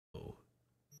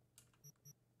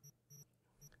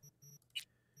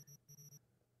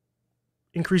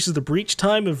increases the breach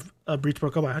time of a breach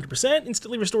protocol by 100%.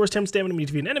 Instantly restores 10 stamina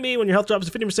to an enemy. When your health drops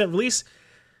to 50%, release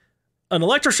an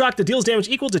electroshock that deals damage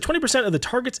equal to 20% of the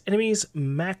target's enemy's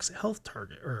max health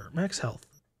target, or max health.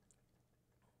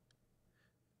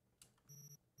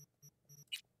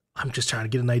 I'm just trying to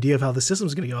get an idea of how the system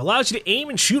is going to go. Allows you to aim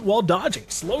and shoot while dodging.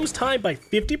 Slows time by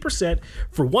 50%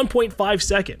 for 1.5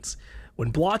 seconds. When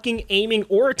blocking, aiming,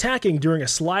 or attacking during a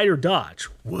slide or dodge.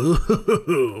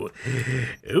 Whoa.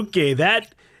 Okay,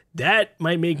 that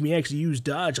might make me actually use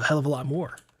dodge a hell of a lot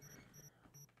more.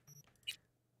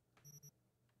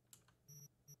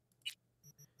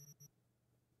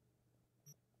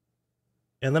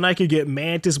 And then I could get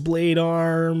mantis blade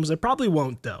arms. I probably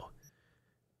won't, though.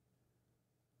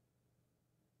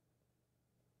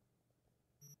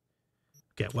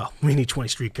 Okay, well, we need 20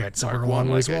 street cards somewhere along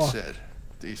the way as well. Like I said,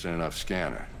 decent enough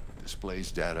scanner.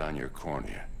 Displays data on your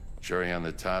cornea. Cherry on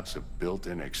the top's a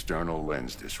built-in external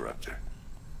lens disruptor.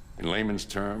 In layman's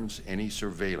terms, any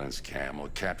surveillance cam will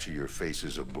capture your face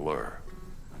as a blur.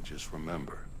 And just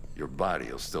remember, your body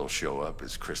will still show up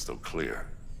as crystal clear.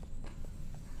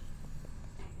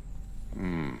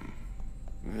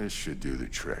 This should do the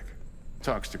trick.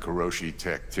 Talks to Kuroshi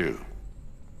Tech, too.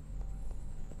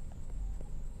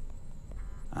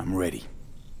 I'm ready.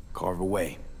 Carve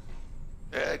away.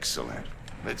 Excellent.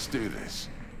 Let's do this.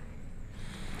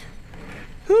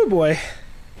 Oh boy.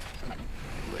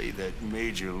 Lay that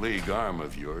major league arm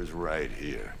of yours right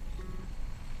here.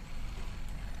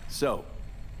 So,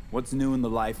 what's new in the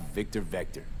life of Victor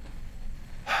Vector?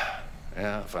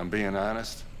 Yeah, if I'm being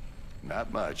honest,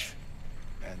 not much.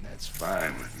 And that's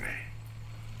fine with me.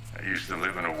 I used to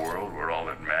live in a world where all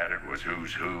that mattered was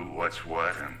who's who, what's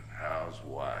what, and how's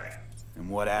why. And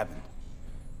what happened?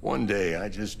 One day, I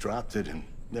just dropped it and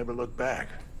never looked back.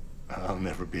 I'll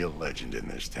never be a legend in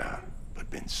this town, but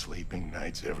been sleeping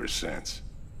nights ever since.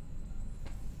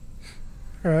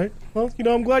 All right. Well, you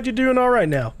know, I'm glad you're doing all right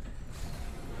now.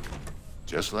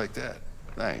 Just like that.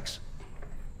 Thanks.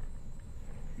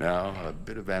 Now, a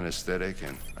bit of anesthetic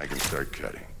and I can start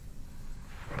cutting.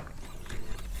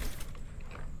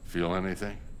 Feel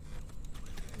anything?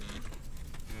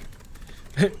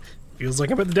 Feels like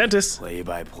I'm at the dentist. Play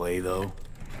by play, though.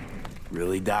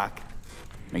 Really, Doc?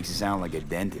 Makes you sound like a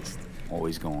dentist.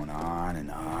 Always going on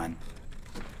and on.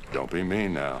 Don't be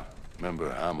mean now.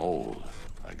 Remember, I'm old.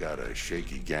 I got a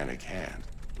shaky Gannic hand.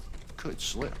 Could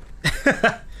slip.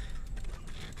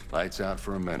 Lights out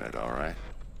for a minute, all right?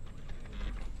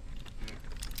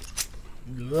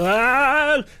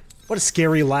 Ah, what a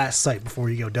scary last sight before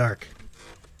you go dark.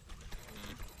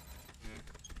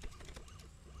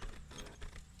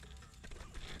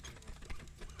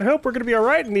 I hope we're gonna be all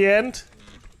right in the end.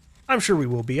 I'm sure we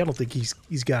will be. I don't think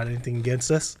he's got anything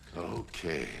against us.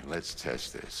 Okay, let's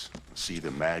test this. See the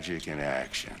magic in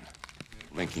action.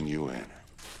 Linking you in.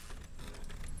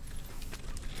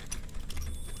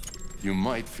 You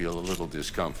might feel a little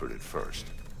discomfort at first.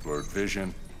 Blurred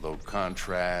vision, low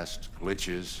contrast,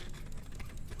 glitches.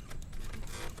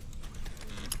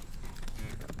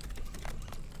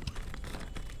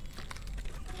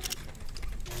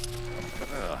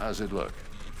 Well, how's it look?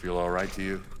 Feel all right to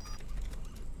you?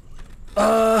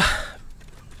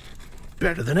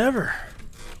 Better than ever.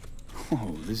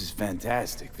 Oh, this is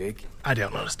fantastic, Vic. I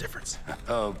don't notice difference.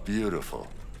 Oh, beautiful.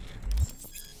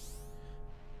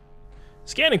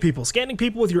 Scanning people. Scanning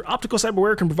people with your optical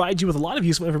cyberware can provide you with a lot of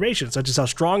useful information, such as how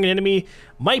strong an enemy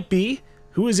might be,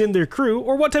 who is in their crew,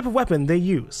 or what type of weapon they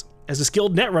use. As a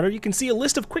skilled netrunner, you can see a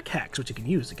list of quick hacks which you can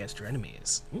use against your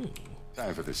enemies.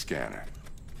 Time for the scanner.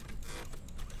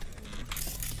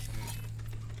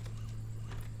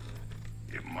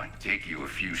 It might take you a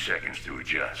few seconds to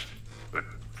adjust, but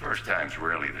first time's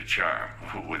rarely the charm,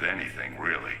 with anything,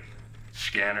 really.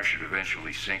 Scanner should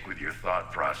eventually sync with your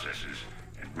thought processes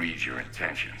and read your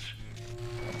intentions.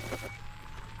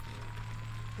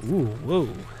 Ooh, whoa.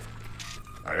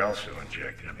 I also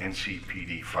injected an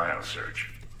NCPD file search.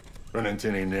 Run into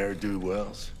any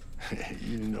ne'er-do-wells?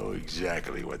 You know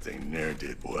exactly what they ne'er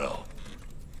did well.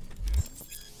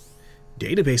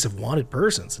 Database of wanted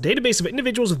persons. A database of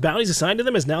individuals with bounties assigned to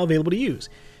them is now available to use.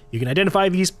 You can identify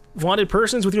these wanted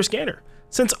persons with your scanner.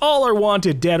 Since all are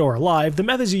wanted, dead or alive, the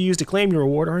methods you use to claim your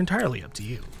reward are entirely up to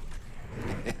you.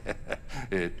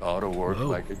 It ought to work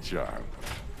like a charm.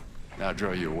 Now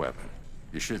draw your weapon.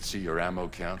 You should see your ammo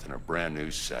count in a brand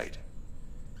new sight.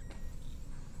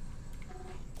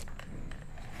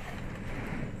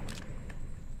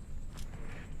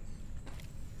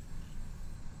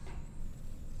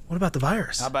 What about the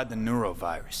virus? How about the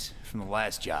neurovirus from the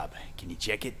last job? Can you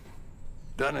check it?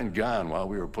 Done and gone while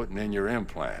we were putting in your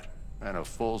implant. And a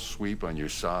full sweep on your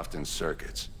soft and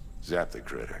circuits. Zap the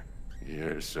critter.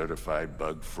 You're certified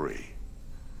bug-free.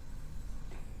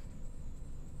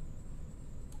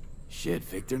 Shit,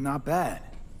 Victor, not bad.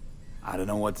 I don't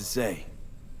know what to say.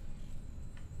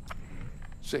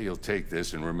 Say you'll take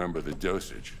this and remember the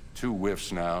dosage. 2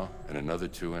 whiffs now, and another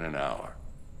 2 in an hour.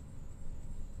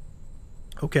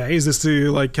 Okay, is this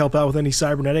to, like, help out with any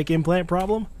cybernetic implant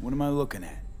problem? What am I looking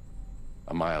at?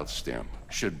 A mild stim.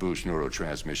 Should boost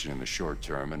neurotransmission in the short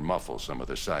term and muffle some of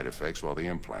the side effects while the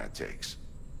implant takes.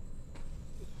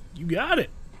 You got it.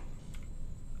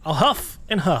 I'll huff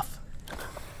and huff.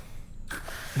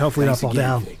 And hopefully not Thanks fall again,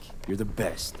 down. Vic. You're the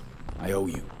best. I owe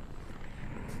you.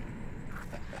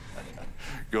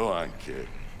 Go on, kid.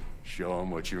 Show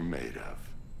them what you're made of.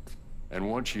 And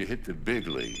once you hit the big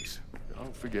leagues,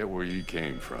 don't forget where you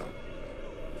came from.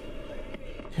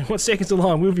 What's taking so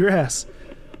long? Move your ass.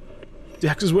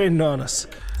 Dex is waiting on us.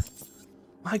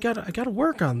 I gotta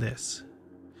work on this.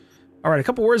 Alright, a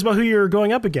couple words about who you're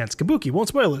going up against. Kabuki, won't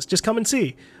spoil this, just come and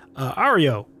see.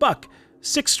 Ario, Buck,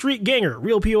 6th Street Ganger,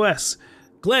 real POS.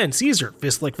 Glenn, Caesar,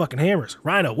 fist like fucking hammers.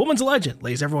 Rhino, woman's a legend,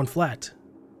 lays everyone flat.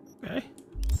 Okay.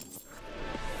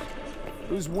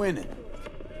 Who's winning?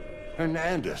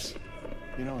 Hernandez.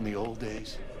 You know, in the old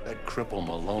days, that cripple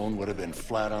Malone would have been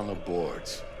flat on the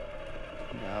boards.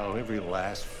 Now every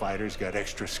last fighter's got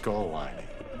extra skull lining.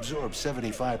 Absorbs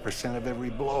 75% of every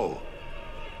blow.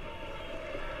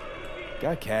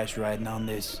 Got cash riding on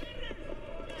this?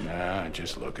 Nah,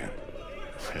 just looking.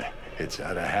 It's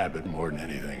out of habit more than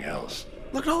anything else.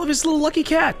 Look at all of his little lucky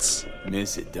cats.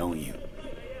 Miss it, don't you?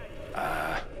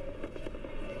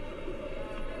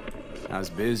 How's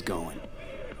biz going?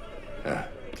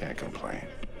 Can't complain.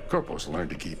 Corporals learned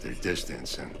to keep their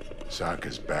distance, and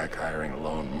Sokka's back hiring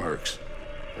lone mercs.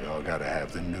 They all gotta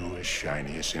have the newest,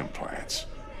 shiniest implants.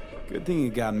 Good thing you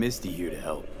got Misty here to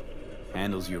help.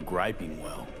 Handles your griping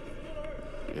well.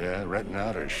 Yeah, renting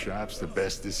out her shop's the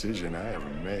best decision I ever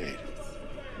made.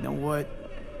 You know what?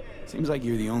 Seems like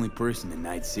you're the only person in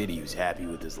Night City who's happy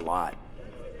with this lot.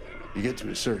 You get to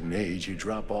a certain age, you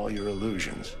drop all your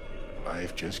illusions.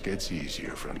 Life just gets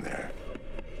easier from there.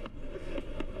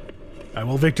 Alright,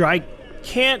 well, Victor, I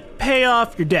can't pay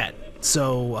off your debt,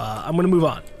 so I'm gonna move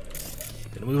on.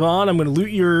 I'm gonna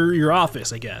loot your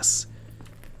office, I guess.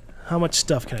 How much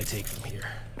stuff can I take from here?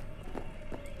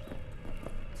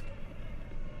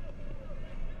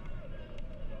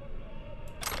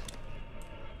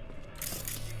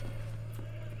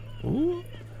 Ooh.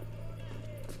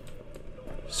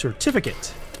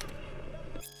 Certificate.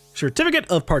 Certificate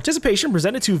of participation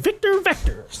presented to Victor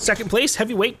Vector. 2nd place,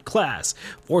 heavyweight class.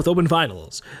 4th open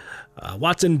finals.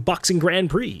 Watson Boxing Grand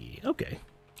Prix. Okay.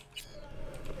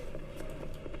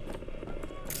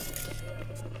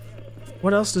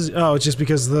 What else does... Oh, it's just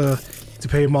because to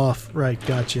pay him off. Right,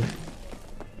 gotcha.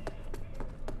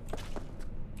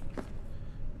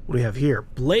 What do we have here?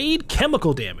 Blade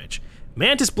chemical damage.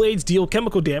 Mantis blades deal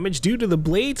chemical damage due to the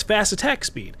blade's fast attack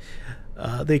speed.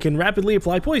 They can rapidly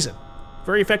apply poison.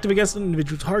 Very effective against an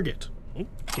individual target.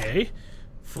 Okay.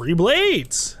 Free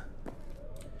blades.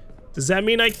 Does that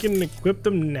mean I can equip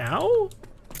them now?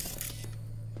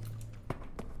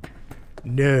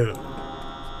 No.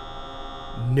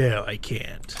 No, I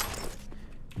can't.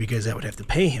 Because I would have to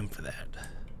pay him for that.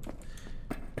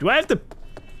 Do I have to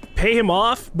pay him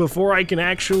off before I can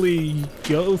actually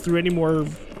go through any more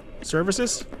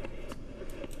services?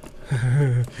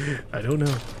 I don't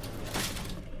know.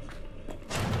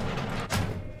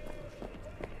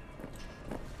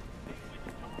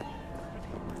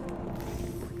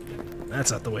 That's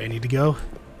not the way I need to go.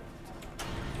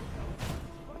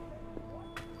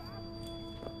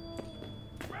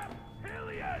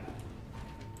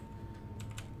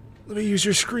 Let me use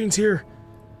your screens here.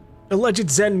 Alleged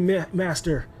Zen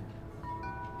Master.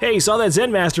 Hey, saw that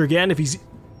Zen Master again, if he's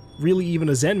really even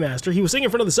a Zen Master. He was sitting in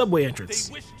front of the subway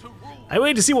entrance. I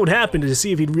waited to see what would happen, to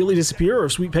see if he'd really disappear or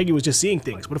if Sweet Peggy was just seeing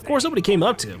things, but of course nobody came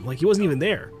up to him, like he wasn't even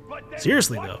there.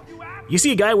 Seriously though, you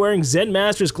see a guy wearing Zen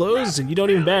Master's clothes and you don't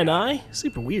even bat an eye?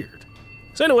 Super weird.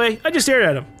 So anyway, I just stared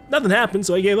at him. Nothing happened,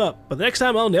 so I gave up, but the next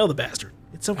time I'll nail the bastard.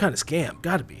 It's some kind of scam,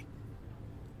 gotta be.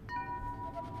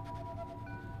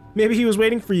 Maybe he was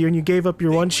waiting for you and you gave up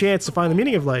your one chance to find the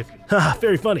meaning of life. Haha,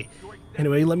 very funny.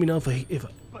 Anyway, let me know if I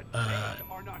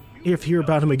hear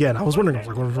about him again. I was wondering, I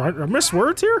was like, I missed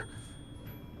words here?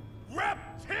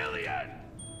 Reptilian!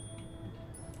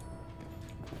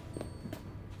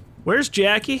 Where's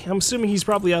Jackie? I'm assuming he's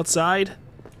probably outside.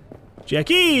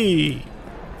 Jackie!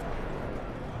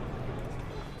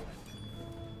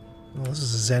 Well, this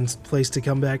is a Zen place to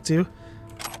come back to.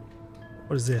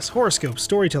 What is this? Horoscope,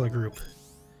 Storyteller Group.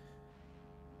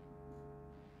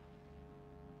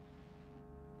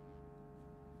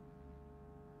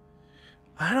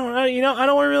 I don't know, you know, I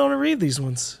don't really want to read these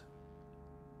ones.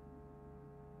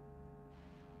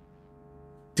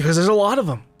 Because there's a lot of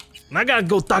them. And I gotta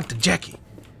go talk to Jackie.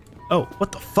 Oh,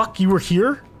 what the fuck? You were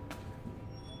here?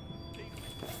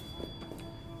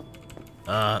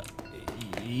 Hold up.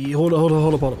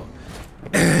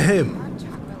 Our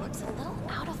chakra looks a little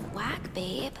out of whack,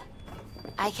 babe.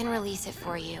 I can release it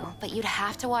for you, but you'd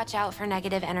have to watch out for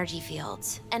negative energy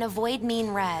fields and avoid mean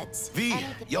reds. V,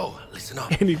 yo, listen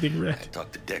up. Anything red. I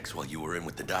talked to Dex while you were in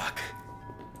with the doc.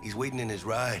 He's waiting in his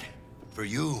ride for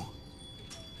you.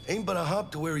 Ain't but a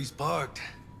hop to where he's parked,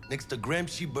 next to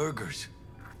Gramsci Burgers.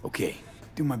 Okay,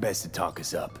 do my best to talk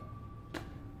us up.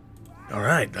 All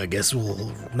right, I guess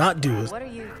we'll not do What are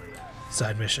you a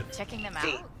side mission. checking them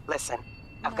V, out? listen.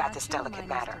 I've got this delicate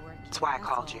matter. That's why I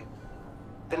called you.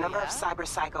 The number of cyber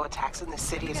psycho attacks in the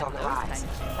city is on the rise.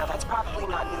 Now that's probably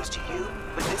not news to you,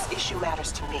 but this issue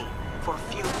matters to me for a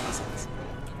few reasons.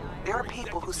 There are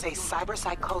people who say cyber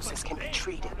psychosis can be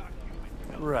treated.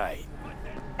 Right.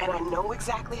 And I know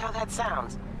exactly how that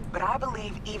sounds, but I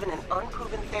believe even an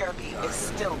unproven therapy is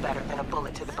still better than a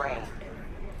bullet to the brain.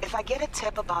 If I get a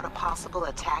tip about a possible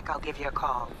attack, I'll give you a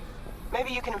call.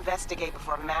 Maybe you can investigate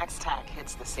before Max Tac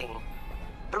hits the scene.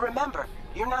 But remember,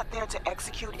 you're not there to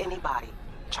execute anybody.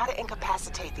 Try to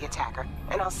incapacitate the attacker,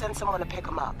 and I'll send someone to pick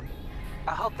him up.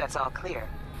 I hope that's all clear.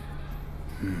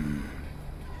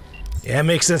 Yeah, it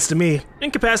makes sense to me.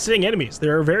 Incapacitating enemies.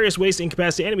 There are various ways to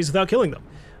incapacitate enemies without killing them.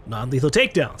 Non-lethal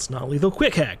takedowns, non-lethal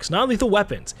quick hacks, non-lethal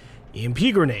weapons,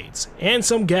 EMP grenades, and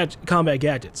some combat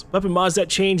gadgets. Weapon mods that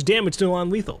change damage to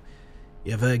non-lethal.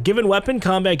 If a given weapon,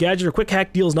 combat gadget, or quick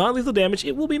hack deals non-lethal damage,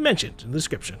 it will be mentioned in the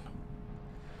description.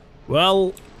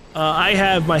 Well, I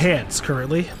have my hands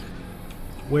currently.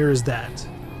 Where is that?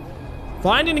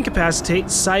 Find and incapacitate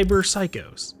cyber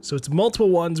psychos. So it's multiple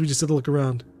ones, we just have to look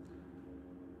around.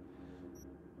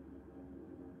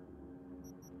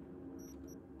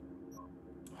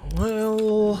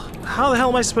 Well, how the hell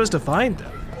am I supposed to find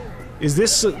them? Is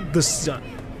this the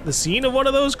scene of one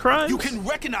of those crimes? You can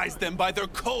recognize them by their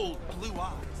cold blue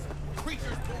eyes.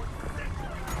 Creatures born.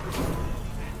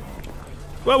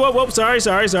 Whoa, sorry.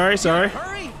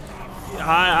 Hurry!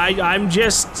 I'm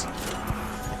just...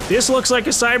 This looks like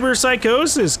a cyber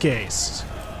psychosis case.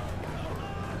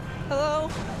 Hello?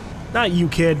 Not you,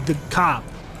 kid, the cop.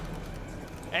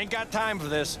 Ain't got time for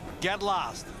this. Get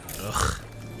lost. Ugh.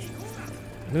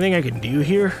 Anything I can do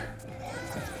here?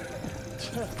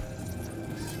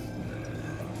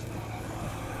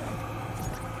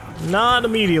 Not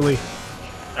immediately.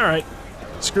 Alright,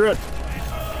 screw it.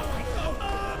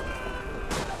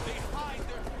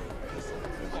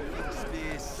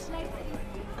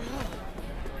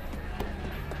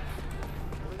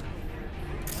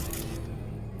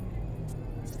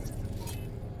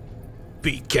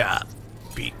 Beat cop.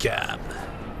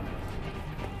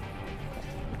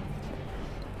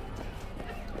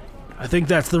 I think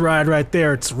that's the ride right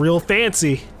there. It's real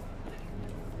fancy.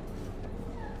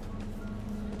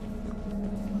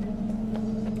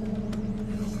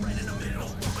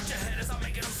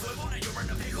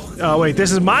 Oh wait,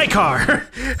 this is my car.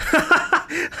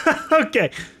 Okay.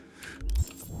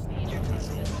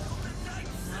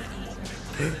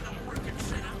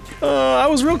 I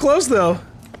was real close though.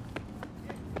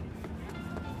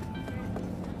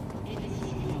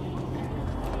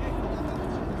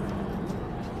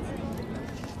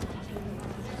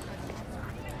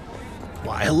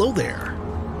 Why, hello there.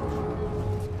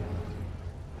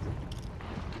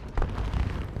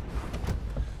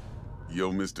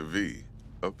 Yo, Mr. V,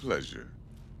 a pleasure.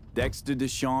 Dexter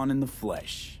Deshawn in the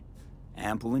flesh.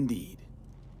 Ample indeed.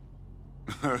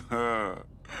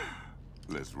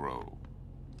 Let's roll.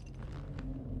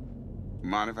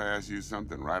 Mind if I ask you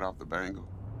something right off the bangle?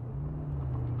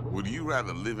 Would you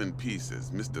rather live in peace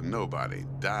as Mr. Nobody,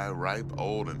 die ripe,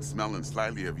 old, and smelling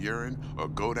slightly of urine, or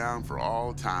go down for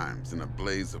all times in a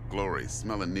blaze of glory,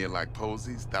 smelling near like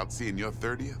posies, without seeing your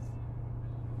 30th?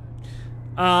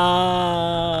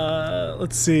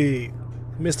 Let's see.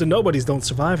 Mr. Nobodies don't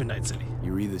survive in Night City.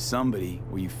 You're either somebody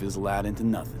or you fizzle out into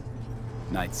nothing.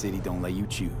 Night City don't let you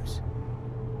choose.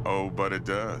 Oh, but it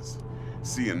does.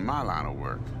 See, in my line of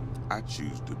work, I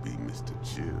choose to be Mr.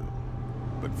 Chill.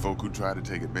 But folk who try to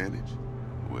take advantage,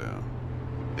 well,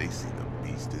 they see the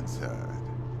beast inside.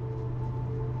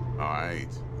 All right,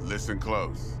 listen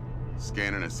close.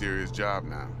 Scanning a serious job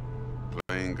now.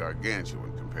 Playing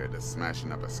gargantuan compared to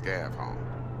smashing up a scav home.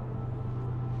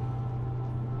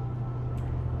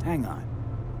 Hang on.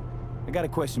 I got a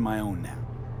question of my own now.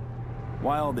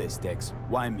 Why all this, Dex?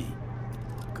 Why me?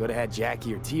 Could've had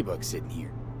Jackie or T-Bug sitting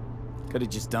here.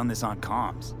 Could've just done this on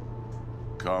comms.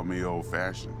 Call me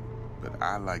old-fashioned, but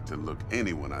I like to look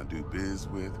anyone I do biz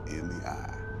with in the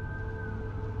eye.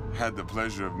 Had the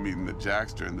pleasure of meeting the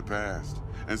Jackster in the past,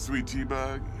 and Sweet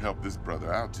T-Bug helped this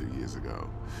brother out 2 years ago.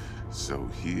 So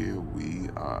here we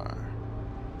are.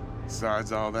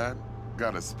 Besides all that,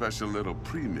 got a special little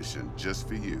pre-mission just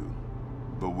for you,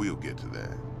 but we'll get to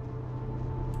that.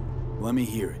 Let me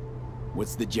hear it.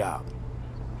 What's the job?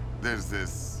 There's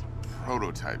this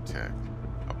prototype tech,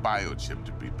 a biochip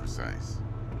to be precise.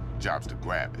 Job's to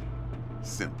grab it.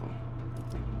 Simple.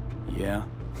 Yeah?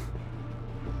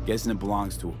 Guessing it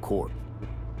belongs to a corp.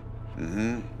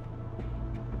 Mm-hmm.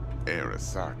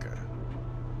 Arasaka.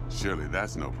 Surely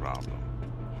that's no problem.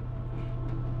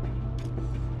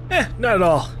 Not at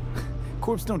all.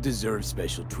 Corps don't deserve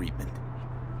special treatment.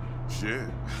 Shit,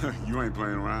 you ain't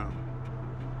playing around.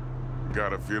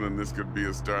 Got a feeling this could be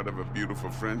a start of a beautiful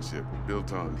friendship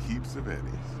built on heaps of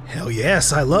eddies. Hell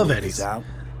yes, I love eddies. Out?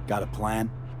 Got a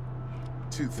plan?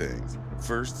 2 things.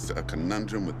 First, a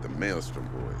conundrum with the Maelstrom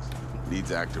boys.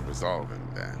 Needs active resolving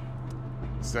that.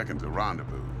 Second, a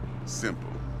rendezvous. Simple.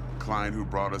 Client who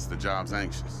brought us the job's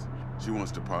anxious. She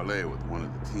wants to parlay with one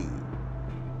of the team.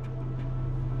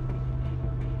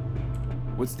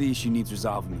 What's the issue needs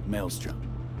resolving with Maelstrom?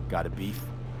 Got a beef?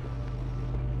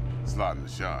 Slot in the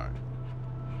shard.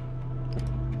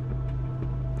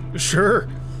 Sure.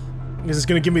 Is this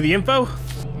gonna give me the info?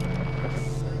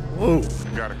 Whoa.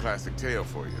 Got a classic tale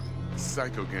for you.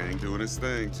 Psycho gang doing its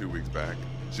thing 2 weeks back.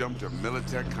 Jumped a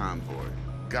Militech convoy.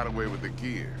 Got away with the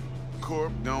gear.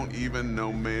 Corp don't even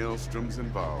know Maelstrom's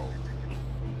involved.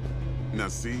 Now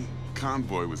see,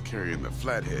 convoy was carrying the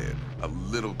Flathead, a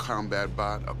little combat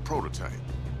bot, a prototype.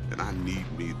 And I need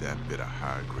that bit of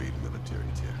high-grade military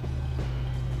tech.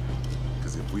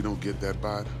 Because if we don't get that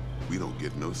bot, we don't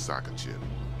get no soccer chip.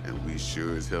 And we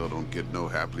sure as hell don't get no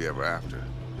happily ever after.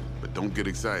 But don't get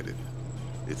excited.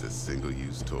 It's a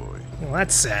single-use toy. Well,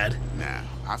 that's sad. Now,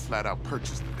 I flat out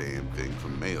purchased the damn thing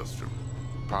from Maelstrom.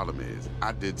 Problem is,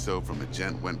 I did so from a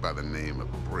gent went by the name of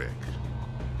Brick.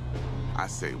 I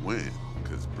say went,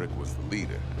 because Brick was the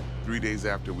leader. 3 days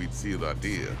after we'd sealed our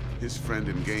deal, his friend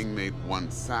and gangmate,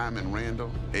 one Simon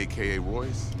Randall, aka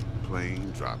Royce,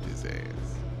 plain dropped his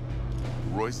ass.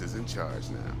 Royce is in charge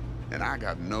now, and I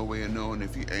got no way of knowing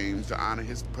if he aims to honor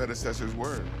his predecessor's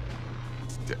word.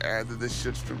 To add to this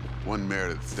shitstorm, one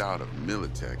merited stout of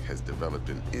Militech has developed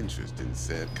an interest in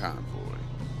said convoy.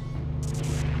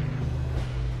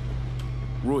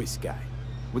 Royce guy.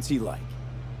 What's he like?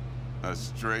 A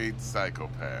straight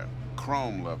psychopath.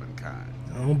 Chrome-loving kind.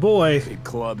 Oh boy. Big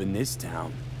club in this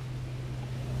town.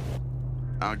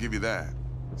 I'll give you that.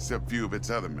 Except few of its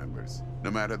other members,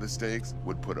 no matter the stakes,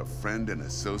 would put a friend and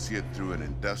associate through an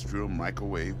industrial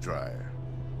microwave dryer.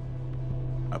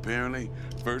 Apparently,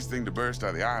 first thing to burst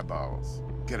are the eyeballs.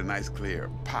 Get a nice clear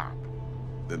pop.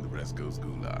 Then the rest goes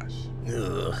goulash.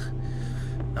 Ugh.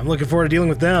 I'm looking forward to dealing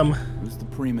with them. Who's the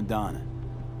prima donna?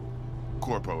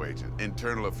 Corpo agent,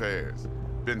 internal affairs.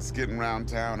 Been skidding around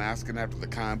town asking after the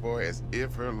convoy as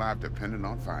if her life depended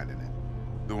on finding it.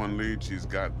 The one lead she's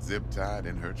got zip-tied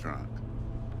in her trunk.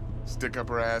 Stick up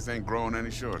her ass ain't growing any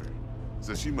shorter,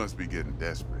 so she must be getting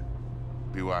desperate.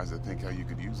 Be wise to think how you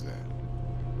could use that.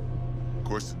 Of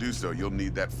course, to do so, you'll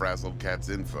need that frazzled cat's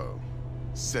info.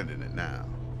 Sending it now.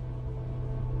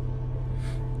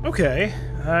 Okay.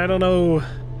 I don't know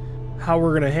how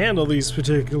we're gonna handle these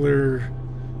particular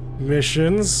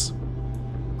missions.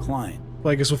 Client.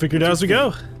 Well, I guess we'll figure it out as we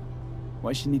go.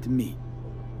 Why she need to meet?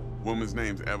 Woman's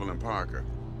name's Evelyn Parker.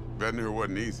 Betting her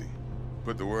wasn't easy.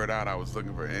 Put the word out I was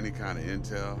looking for any kind of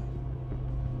intel.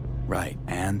 Right,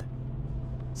 and?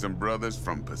 Some brothers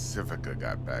from Pacifica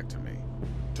got back to me.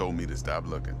 Told me to stop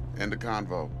looking. End of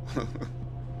convo.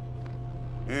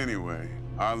 Anyway,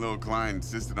 our little client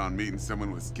insisted on meeting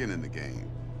someone with skin in the game.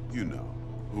 You know,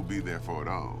 who'll be there for it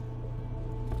all.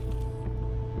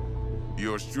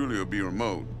 Yours truly will be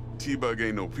remote. T-Bug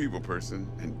ain't no people person,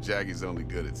 and Jaggy's only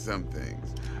good at some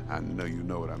things. I know you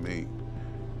know what I mean.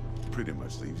 Pretty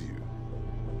much leaves you.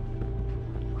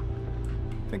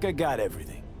 Think I got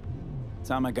everything.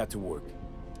 Time I got to work.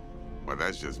 Well,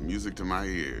 that's just music to my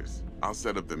ears. I'll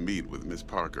set up the meet with Miss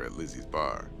Parker at Lizzie's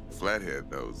bar. Flathead,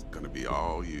 though's gonna be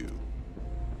all you.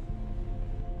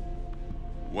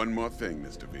 One more thing,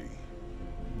 Mr. V.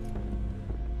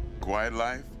 Quiet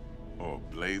life or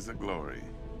blaze of glory?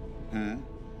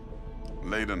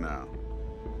 Later now.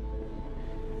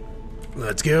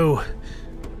 Let's go.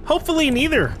 Hopefully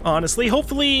neither, honestly.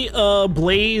 Hopefully a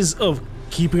blaze of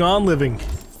keeping on living.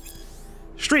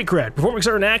 Street cred. Performing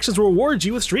certain actions will reward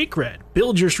you with street cred.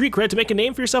 Build your street cred to make a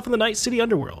name for yourself in the Night City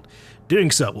underworld.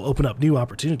 Doing so will open up new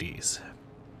opportunities.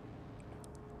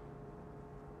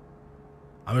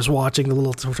 I was watching the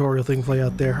little tutorial thing play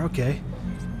out there. Okay.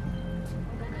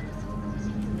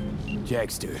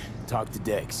 Jackster, talk to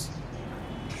Dex.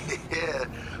 Yeah,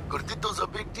 Gordito's a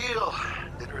big deal.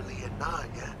 Literally and not,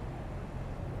 yeah.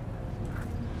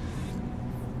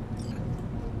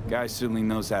 Guy certainly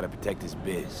knows how to protect his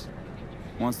biz.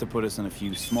 Wants to put us on a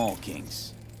few small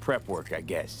kinks. Prep work, I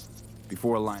guess.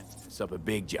 Before lining us up a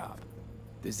big job.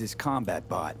 There's this combat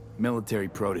bot, military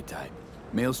prototype.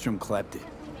 Maelstrom clept it.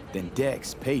 Then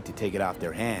Dex paid to take it off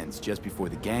their hands just before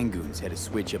the Gangoons had a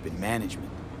switch up in management.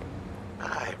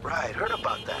 Right. Heard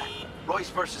about that. Royce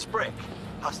versus Brick.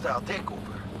 Hostile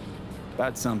takeover.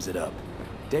 That sums it up.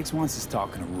 Dex wants us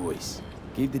talking to Royce.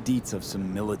 Gave the deets of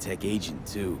some Militech agent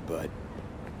too, but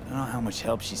I don't know how much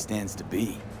help she stands to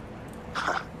be.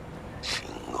 Ha.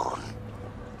 Chingon.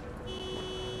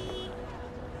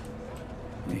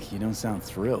 You don't sound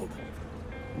thrilled.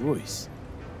 Royce,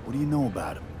 what do you know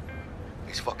about him?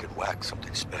 He's fucking whack,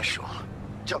 something special.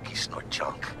 Junkies snort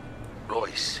junk.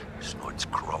 Royce snorts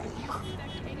chrome.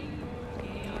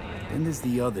 Then there's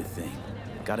the other thing.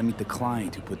 Gotta meet the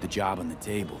client who put the job on the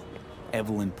table.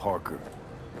 Evelyn Parker.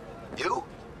 You?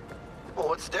 Well,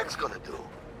 what's Dex gonna do?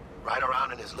 Ride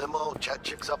around in his limo, chat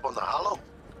chicks up on the hollow?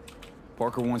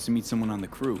 Parker wants to meet someone on the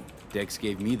crew. Dex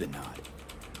gave me the nod.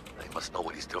 He must know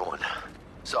what he's doing.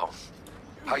 So,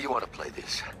 how you want to play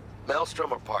this?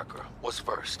 Maelstrom or Parker? What's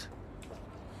first?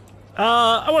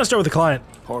 I want to start with the client.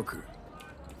 Parker.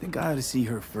 I think I ought to see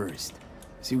her first.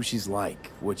 See what she's like,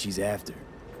 what she's after.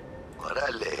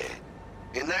 Orale.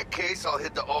 In that case, I'll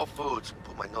hit the all foods,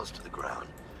 put my nose to the ground,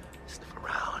 sniff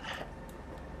around.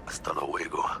 Hasta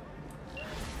luego.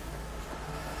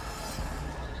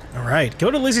 All right,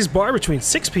 go to Lizzie's bar between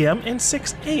 6 p.m. and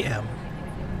 6 a.m.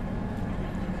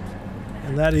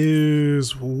 And that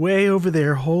is way over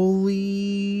there.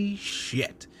 Holy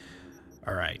shit.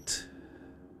 All right.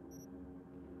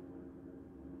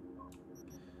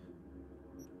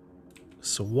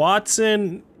 So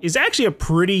Watson is actually a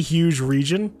pretty huge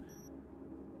region.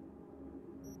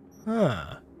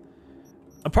 Huh.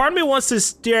 A part of me wants to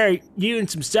start doing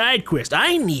some side quests.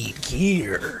 I need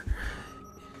gear.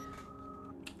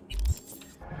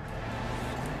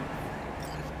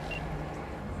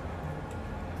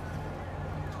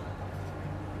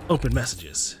 Open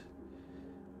messages.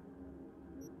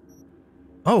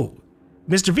 Oh,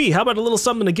 Mr. V, how about a little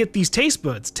something to get these taste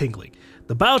buds tingling?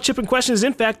 The biochip in question is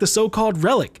in fact the so-called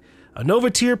Relic, a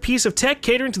Nova-tier piece of tech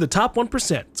catering to the top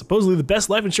 1%, supposedly the best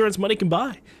life insurance money can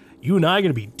buy. You and I are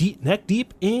gonna be neck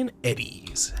deep in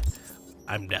eddies.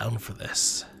 I'm down for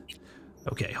this.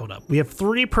 Okay, hold up. We have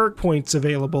 3 perk points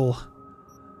available.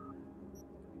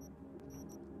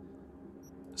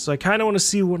 So I kind of want to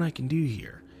see what I can do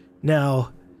here.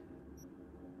 Now,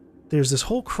 there's this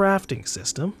whole crafting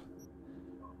system.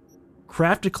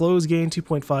 Crafted clothes gain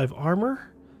 2.5 armor.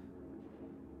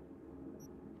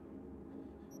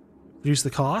 Reduce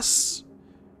the costs.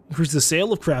 Increase the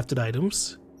sale of crafted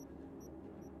items.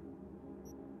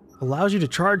 Allows you to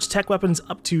charge tech weapons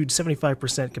up to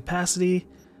 75% capacity.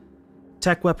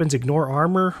 Tech weapons ignore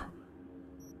armor.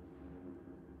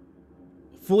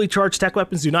 Fully charged tech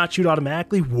weapons do not shoot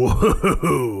automatically.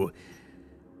 Whoa!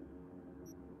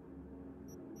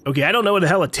 Okay, I don't know what the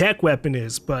hell a tech weapon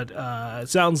is, but it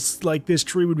sounds like this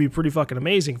tree would be pretty fucking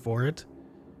amazing for it.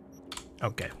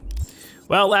 Okay.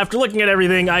 Well, after looking at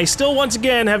everything, I still once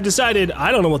again have decided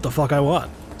I don't know what the fuck I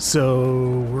want.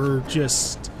 So we're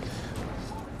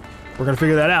gonna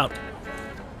figure that out.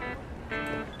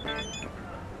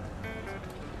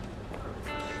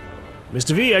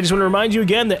 Mr. V, I just want to remind you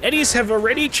again that eddies have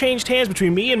already changed hands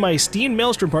between me and my esteemed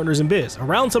Maelstrom partners in biz,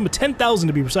 around some of 10,000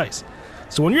 to be precise.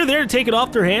 So when you're there to take it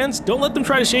off their hands, don't let them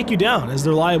try to shake you down, as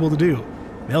they're liable to do.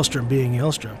 Maelstrom being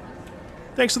Maelstrom.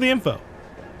 Thanks for the info.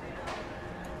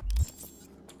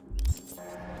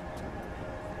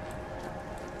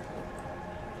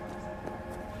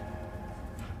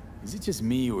 Is it just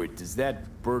me, or does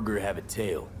that burger have a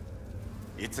tail?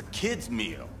 It's a kid's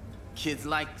meal. Kids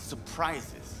like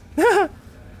surprises.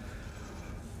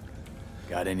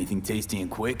 Got anything tasty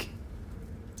and quick?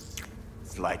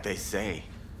 It's like they say.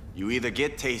 You either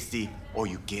get tasty or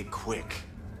you get quick.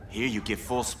 Here you get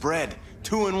full spread,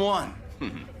 2 in 1.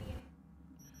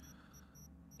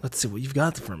 Let's see what you've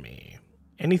got for me.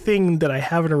 Anything that I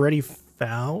haven't already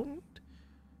found?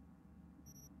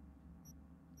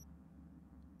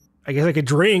 I guess I could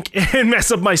drink and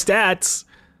mess up my stats.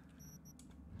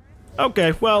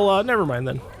 Okay, well, never mind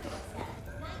then.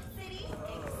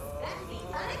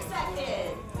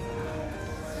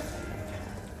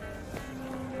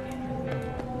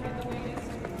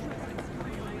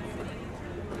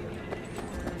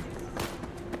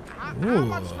 How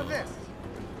much for this?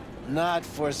 Not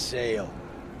for sale.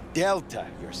 Delta,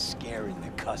 you're scaring the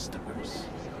customers.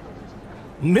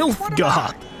 MILF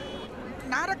God.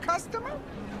 Not a customer?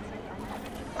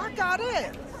 I got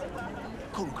it.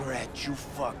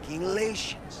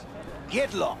 Congratulations.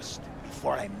 Get lost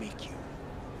before I make you.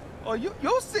 Oh,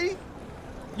 you'll see.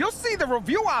 You'll see the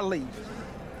review I leave.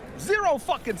 0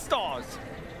 fucking stars.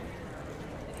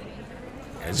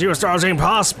 0 stars ain't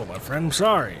possible, my friend. I'm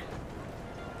sorry.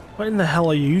 What in the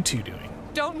hell are you two doing?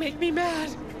 Don't make me mad.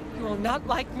 You will not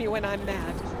like me when I'm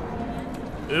mad.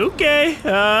 Okay,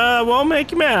 won't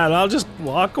make you mad. I'll just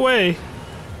walk away.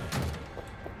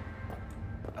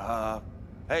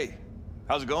 Hey,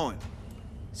 how's it going?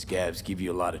 Scabs give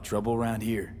you a lot of trouble around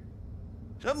here.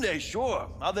 Some days, sure.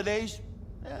 Other days,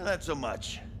 not so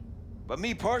much. But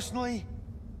me personally,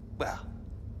 well,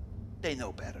 they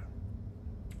know better.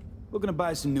 Looking to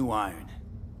buy some new iron.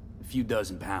 A few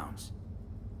dozen pounds.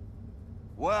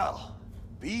 Well,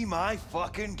 be my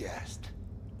fucking guest.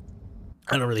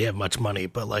 I don't really have much money,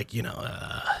 but like, you know,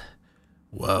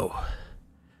 whoa.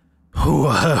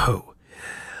 Whoa.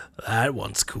 That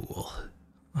one's cool.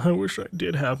 I wish I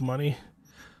did have money.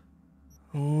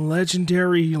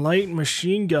 Legendary light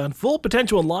machine gun. Full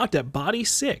potential unlocked at body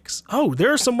 6. Oh,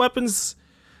 there are some weapons.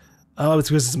 Oh, it's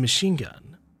because it's a machine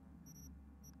gun.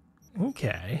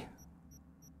 Okay.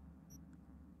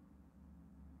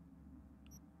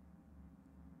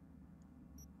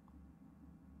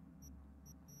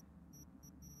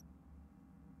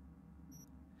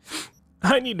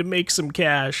 I need to make some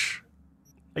cash.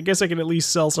 I guess I can at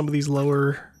least sell some of these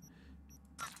lower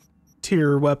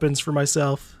tier weapons for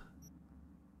myself.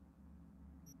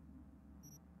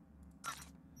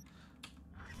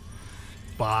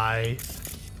 Buy.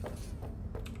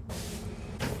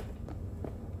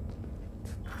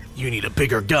 You need a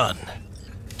bigger gun.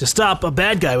 To stop a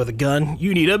bad guy with a gun,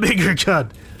 you need a bigger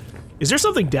gun. Is there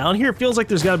something down here? It feels like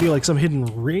there's got to be like some hidden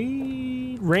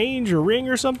range or ring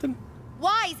or something.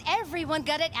 Why's everyone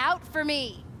got it out for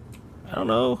me? I don't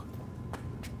know.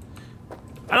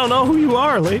 I don't know who you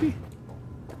are, lady.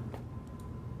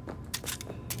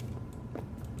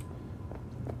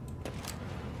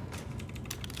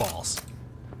 Balls.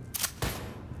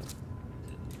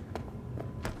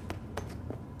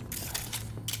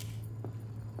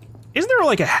 Isn't there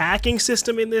like a hacking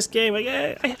system in this game?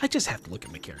 I just have to look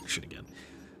at my character sheet again.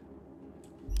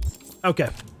 Okay.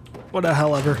 What the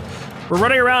hell ever. We're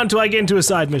running around until I get into a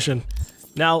side mission.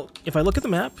 Now, if I look at the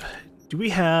map, do we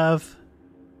have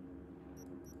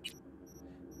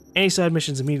any side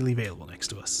missions immediately available next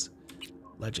to us?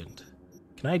 Legend.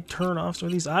 Can I turn off some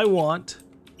of these? I want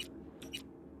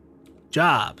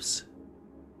jobs.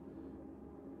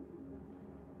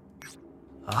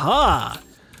 Aha!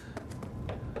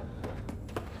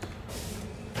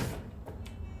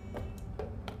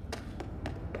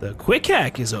 The quick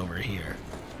hack is over here.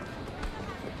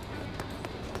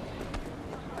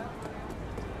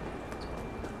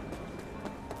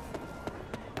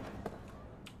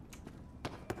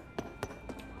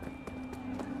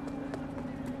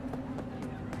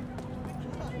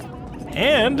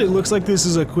 And it looks like this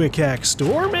is a quick hack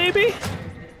store, maybe?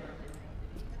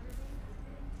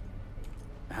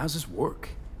 How's this work?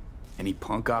 Any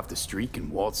punk off the street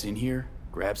can waltz in here,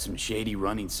 grab some shady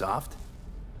running soft?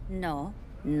 No,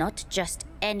 not just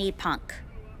any punk.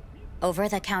 Over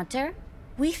the counter,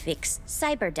 we fix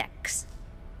cyber decks.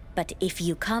 But if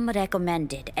you come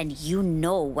recommended and you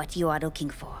know what you are looking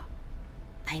for,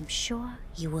 I'm sure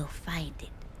you will find it.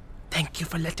 Thank you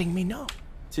for letting me know.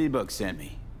 T-Bug sent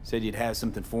me. Said you'd have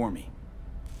something for me.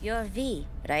 You're V,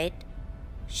 right?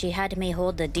 She had me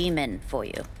hold the demon for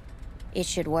you. It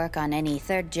should work on any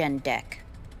 3rd gen deck.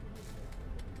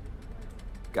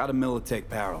 Got a Militech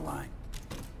power line.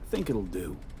 Think it'll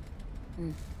do.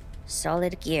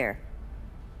 Solid gear.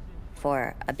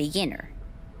 For a beginner.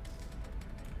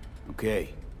 Okay.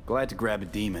 Glad to grab a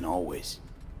demon always.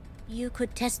 You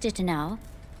could test it now.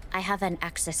 I have an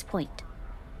access point.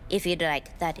 If you'd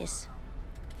like, that is.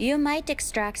 You might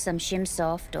extract some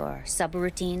shimsoft or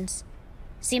subroutines.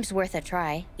 Seems worth a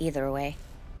try, either way.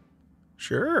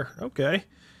 Sure, okay.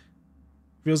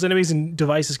 Reveals enemies and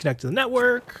devices connected to the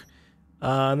network.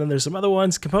 And then there's some other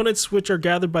ones. Components which are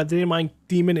gathered by the Dynamine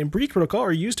Demon and Breach Protocol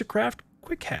are used to craft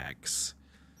quick hacks.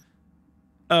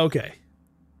 Okay.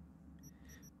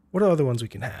 What are other ones we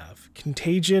can have?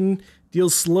 Contagion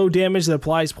deals slow damage that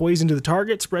applies poison to the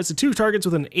target. Spreads to 2 targets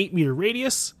with an 8-meter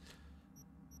radius.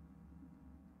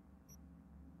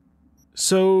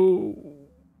 So...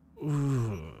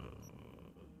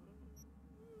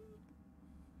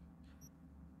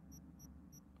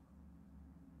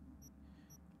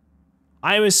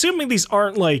 I'm assuming these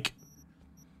aren't like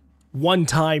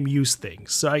one-time use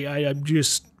things. So I'm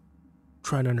just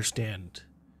trying to understand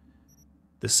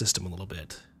the system a little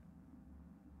bit.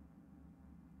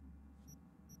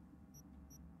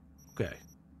 Okay.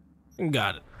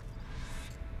 Got it.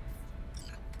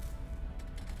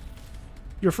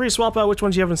 You're free to swap out which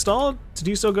ones you have installed. To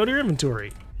do so, go to your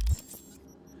inventory.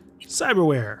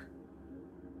 Cyberware.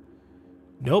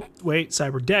 Nope, wait,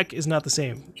 Cyberdeck is not the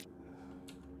same.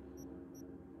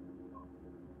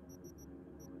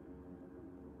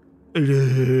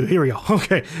 Here we go.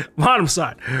 Okay, bottom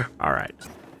side. All right.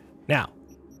 Now,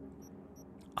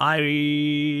 I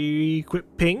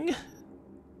equip ping.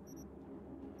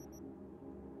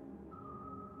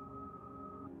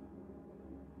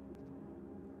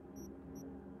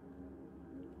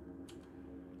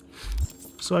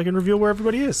 So I can reveal where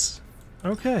everybody is.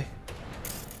 Okay.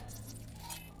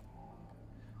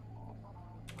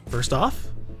 First off,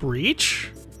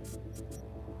 breach.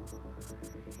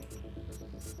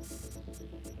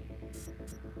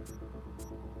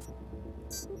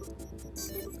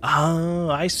 Oh,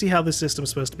 I see how the system's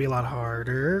supposed to be a lot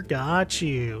harder. Got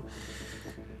you.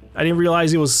 I didn't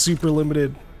realize it was super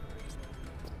limited.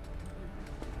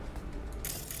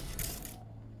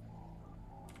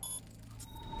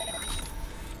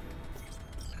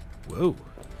 Whoa.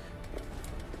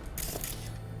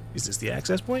 Is this the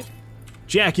access point?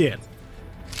 Jack in.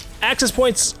 Access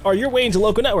points are your way into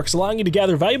local networks, allowing you to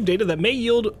gather valuable data that may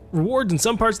yield rewards in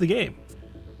some parts of the game.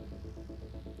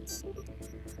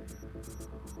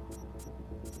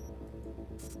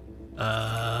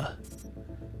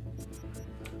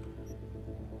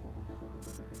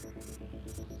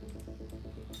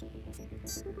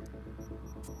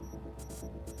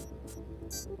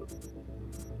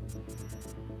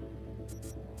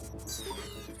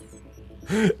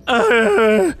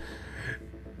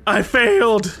 I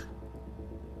failed.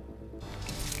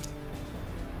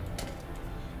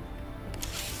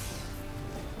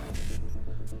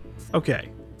 Okay,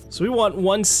 so we want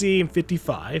 1C and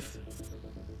 55.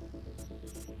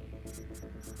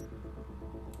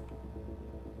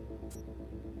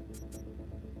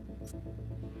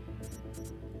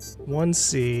 One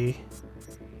C.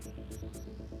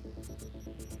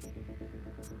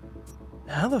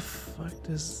 How the fuck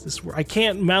does this work? I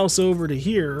can't mouse over to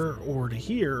here or to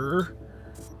here.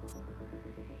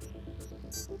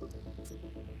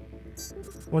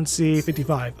 1C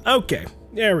 55. Okay,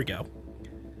 there we go.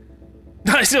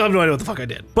 I still have no idea what the fuck I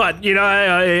did, but you know,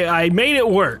 I made it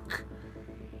work.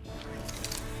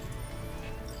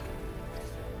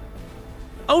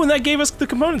 Oh, and that gave us the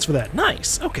components for that.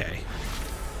 Nice. Okay.